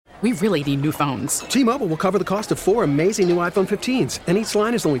We really need new phones. T-Mobile will cover the cost of 4 amazing new iPhone 15s, and each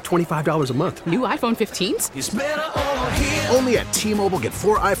line is only $25 a month. New iPhone 15s? It's better over here. Only at T-Mobile, get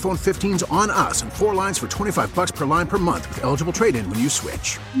 4 iPhone 15s on us and 4 lines for $25 per line per month with eligible trade-in when you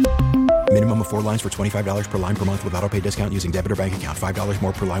switch. Minimum of 4 lines for $25 per line per month with autopay discount using debit or bank account. $5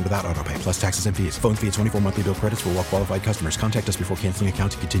 more per line without autopay, plus taxes and fees. Phone fee at 24 monthly bill credits for well-qualified customers. Contact us before canceling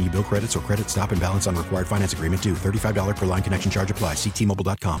account to continue bill credits or credit stop and balance on required finance agreement due. $35 per line connection charge applies. See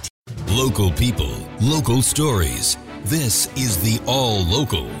T-Mobile.com. Local people, local stories. This is the All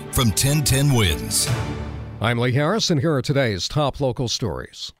Local from 1010 Wins. I'm Lee Harris, and here are today's top local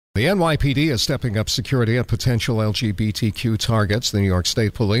stories. The NYPD is stepping up security at potential LGBTQ targets. The New York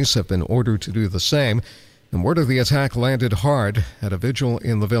State Police have been ordered to do the same. And word of the attack landed hard at a vigil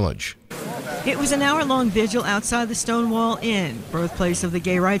in the Village. It was an hour-long vigil outside the Stonewall Inn, birthplace of the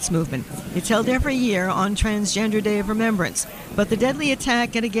gay rights movement. It's held every year on Transgender Day of Remembrance. But the deadly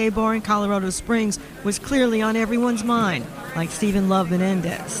attack at a gay bar in Colorado Springs was clearly on everyone's mind, like Stephen Love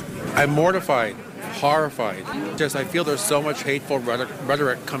Menendez. I'm mortified, horrified. I feel there's so much hateful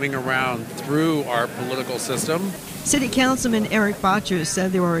rhetoric coming around through our political system. City Councilman Eric Botcher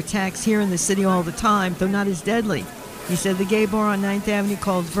said there were attacks here in the city all the time, though not as deadly. He said the gay bar on 9th Avenue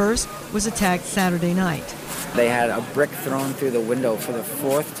called Verse was attacked Saturday night. They had a brick thrown through the window for the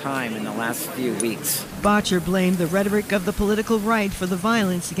 4th time in the last few weeks. Botcher blamed the rhetoric of the political right for the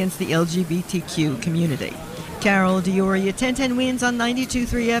violence against the LGBTQ community. Carol Dioria, 1010 Wins on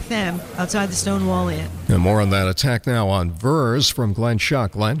 92.3 FM outside the Stonewall Inn. And more on that attack now on Verse from Glenn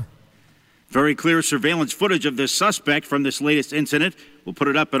Schuck. Glenn? Very clear surveillance footage of this suspect from this latest incident. We'll put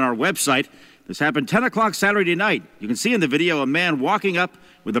it up on our website. This happened 10 o'clock Saturday night. You can see in the video a man walking up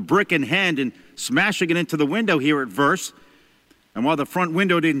with a brick in hand and smashing it into the window here at Verse. And while the front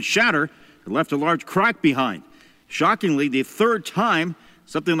window didn't shatter, it left a large crack behind. Shockingly, the 3rd time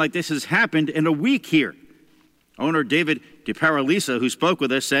something like this has happened in a week here. Owner David DiParalisa, who spoke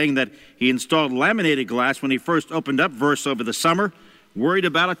with us, saying that he installed laminated glass when he first opened up Verse over the summer, worried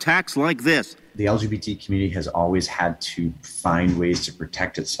about attacks like this. The LGBT community has always had to find ways to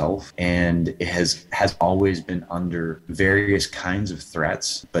protect itself, and it has always been under various kinds of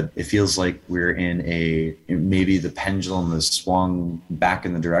threats. But it feels like we're maybe the pendulum has swung back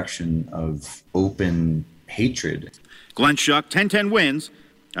in the direction of open hatred. Glenn Schuck, 1010 Wins,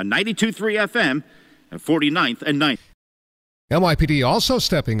 on 92.3 FM at 49th and 9th. NYPD also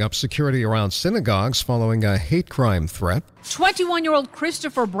stepping up security around synagogues following a hate crime threat. 21-year-old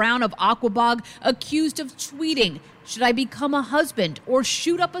Christopher Brown of Aquabog accused of tweeting, "Should I become a husband or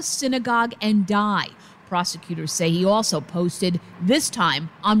shoot up a synagogue and die?" Prosecutors say he also posted, "This time,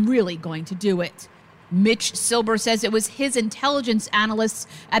 I'm really going to do it." Mitch Silber says it was his intelligence analysts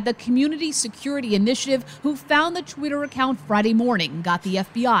at the Community Security Initiative who found the Twitter account Friday morning and got the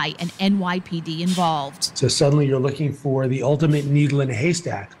FBI and NYPD involved. So suddenly you're looking for the ultimate needle in a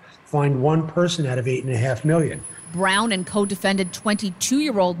haystack. Find one person out of 8.5 million. Brown and co-defendant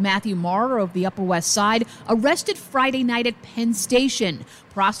 22-year-old Matthew Marr of the Upper West Side arrested Friday night at Penn Station.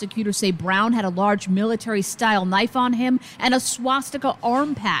 Prosecutors say Brown had a large military-style knife on him and a swastika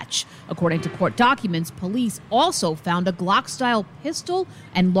arm patch. According to court documents, police also found a Glock-style pistol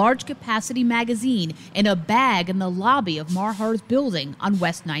and large-capacity magazine in a bag in the lobby of Marhar's building on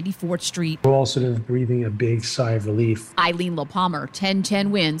West 94th Street. We're all sort of breathing a big sigh of relief. Eileen LaPalmer,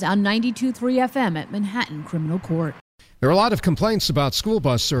 1010 Wins on 92.3 FM at Manhattan Criminal Court. There are a lot of complaints about school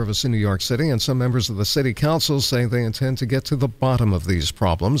bus service in New York City, and some members of the city council say they intend to get to the bottom of these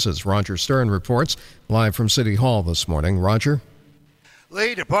problems, as Roger Stern reports live from City Hall this morning. Roger?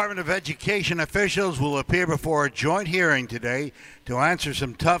 Lee, Department of Education officials will appear before a joint hearing today to answer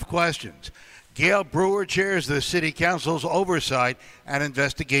some tough questions. Gail Brewer chairs the City Council's Oversight and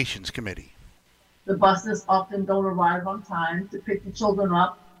Investigations Committee. The buses often don't arrive on time to pick the children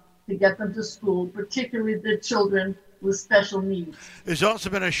up, to get them to school, particularly the children with special needs. There's also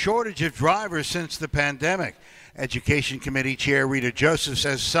been a shortage of drivers since the pandemic. Education Committee Chair Rita Joseph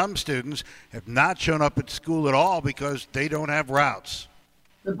says some students have not shown up at school at all because they don't have routes.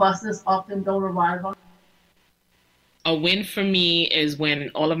 The buses often don't arrive on. A win for me is when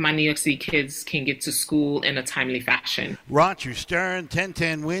all of my New York City kids can get to school in a timely fashion. Roger Stern,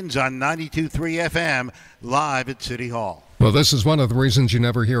 1010 Wins on 92.3 FM, live at City Hall. Well, this is one of the reasons you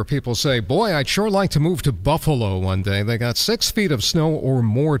never hear people say, boy, I'd sure like to move to Buffalo one day. They got 6 feet of snow or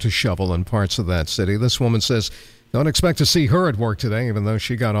more to shovel in parts of that city. This woman says, don't expect to see her at work today, even though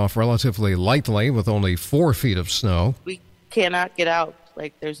she got off relatively lightly with only 4 feet of snow. We cannot get out.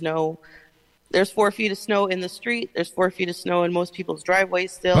 There's 4 feet of snow in the street. There's 4 feet of snow in most people's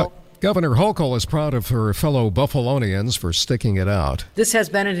driveways still. Governor Hochul is proud of her fellow Buffalonians for sticking it out. This has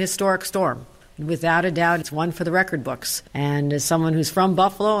been an historic storm. Without a doubt, it's one for the record books. And as someone who's from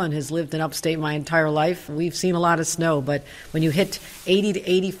Buffalo and has lived in upstate my entire life, we've seen a lot of snow. But when you hit 80 to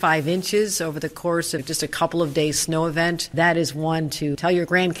 85 inches over the course of just a couple of days snow event, that is one to tell your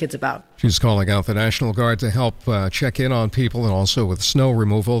grandkids about. She's calling out the National Guard to help check in on people and also with snow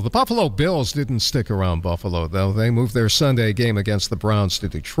removal. The Buffalo Bills didn't stick around Buffalo, though. They moved their Sunday game against the Browns to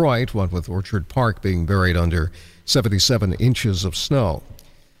Detroit, what with Orchard Park being buried under 77 inches of snow.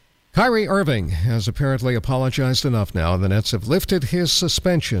 Kyrie Irving has apparently apologized enough now. The Nets have lifted his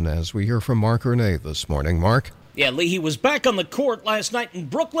suspension, as we hear from Mark Ernay this morning. Mark? Yeah, Lee, he was back on the court last night in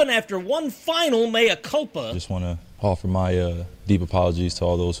Brooklyn after one final mea culpa. I just want to offer my deep apologies to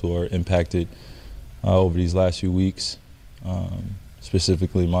all those who are impacted over these last few weeks,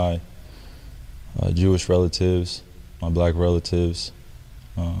 specifically my Jewish relatives, my black relatives,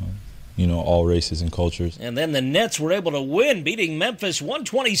 all races and cultures. And then the Nets were able to win, beating Memphis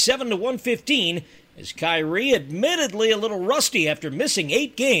 127-115, as Kyrie, admittedly a little rusty after missing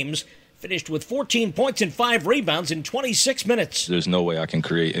 8 games, finished with 14 points and 5 rebounds in 26 minutes. There's no way I can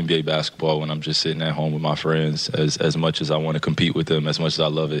create NBA basketball when I'm just sitting at home with my friends. As much as I want to compete with them, as much as I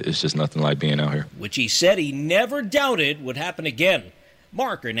love it, it's just nothing like being out here. Which he said he never doubted would happen again.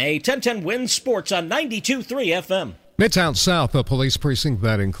 Mark Ernay, 1010 Wins Sports on 92.3 FM. Midtown South, a police precinct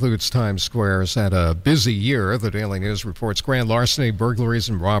that includes Times Square, has had a busy year. The Daily News reports grand larceny, burglaries,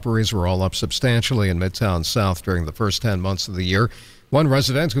 and robberies were all up substantially in Midtown South during the first 10 months of the year. One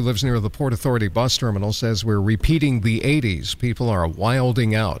resident who lives near the Port Authority bus terminal says we're repeating the 80s. People are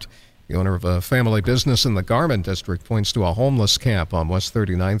wilding out. The owner of a family business in the Garment District points to a homeless camp on West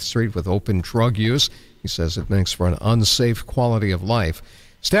 39th Street with open drug use. He says it makes for an unsafe quality of life.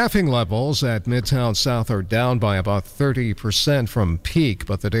 Staffing levels at Midtown South are down by about 30% from peak,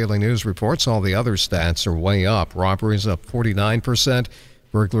 but the Daily News reports all the other stats are way up. Robberies up 49%,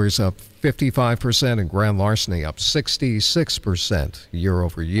 burglaries up 55%, and grand larceny up 66% year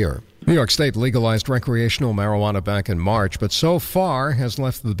over year. New York State legalized recreational marijuana back in March, but so far has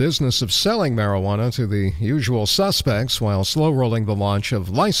left the business of selling marijuana to the usual suspects while slow-rolling the launch of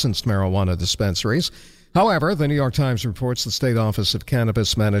licensed marijuana dispensaries. However, the New York Times reports the State Office of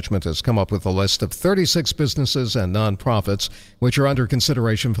Cannabis Management has come up with a list of 36 businesses and nonprofits which are under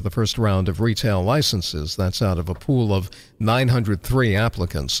consideration for the first round of retail licenses. That's out of a pool of 903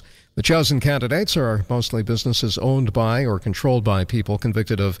 applicants. The chosen candidates are mostly businesses owned by or controlled by people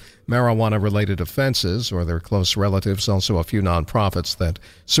convicted of marijuana-related offenses or their close relatives, also a few nonprofits that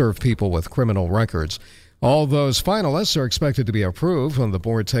serve people with criminal records. All those finalists are expected to be approved when the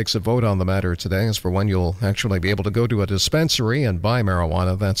board takes a vote on the matter today. As for when you'll actually be able to go to a dispensary and buy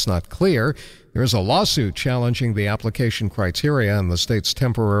marijuana, that's not clear. There is a lawsuit challenging the application criteria, and the state's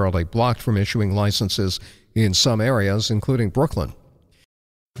temporarily blocked from issuing licenses in some areas, including Brooklyn.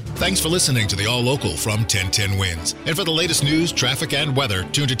 Thanks for listening to the All Local from 1010 Wins. And for the latest news, traffic, and weather,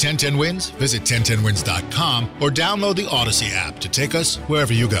 tune to 1010 Wins, visit 1010wins.com, or download the Odyssey app to take us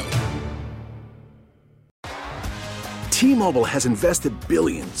wherever you go. T-Mobile has invested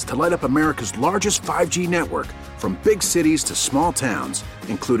billions to light up America's largest 5G network, from big cities to small towns,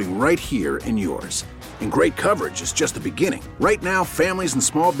 including right here in yours. And great coverage is just the beginning. Right now, families and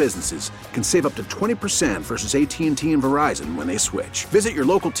small businesses can save up to 20% versus AT&T and Verizon when they switch. Visit your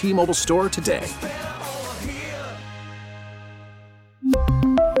local T-Mobile store today.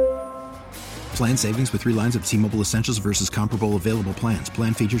 Plan savings with 3 lines of T-Mobile Essentials versus comparable available plans.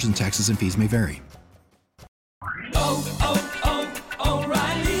 Plan features and taxes and fees may vary.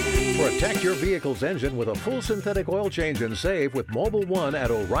 Protect your vehicle's engine with a full synthetic oil change and save with Mobil 1 at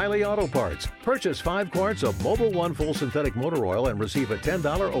O'Reilly Auto Parts. Purchase 5 quarts of Mobil 1 full synthetic motor oil and receive a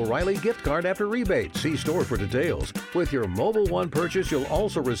 $10 O'Reilly gift card after rebate. See store for details. With your Mobil 1 purchase, you'll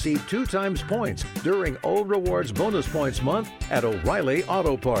also receive 2 times points during O Rewards Bonus Points Month at O'Reilly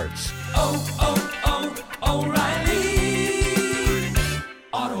Auto Parts. O'Reilly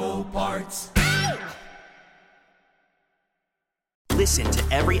Auto Parts. Listen to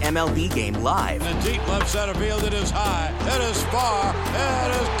every MLB game live. In the deep left center field, it is high, it is far,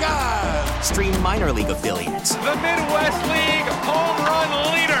 it is gone. Stream minor league affiliates. The Midwest League home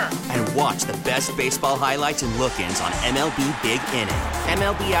run leader. And watch the best baseball highlights and look-ins on MLB Big Inning.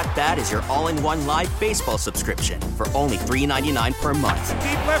 MLB At Bat is your all-in-one live baseball subscription for only $3.99 per month.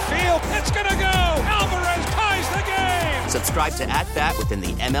 Deep left field, it's gonna go. Alvarez ties the game. Subscribe to At Bat within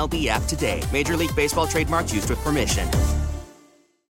the MLB app today. Major League Baseball trademarks used with permission.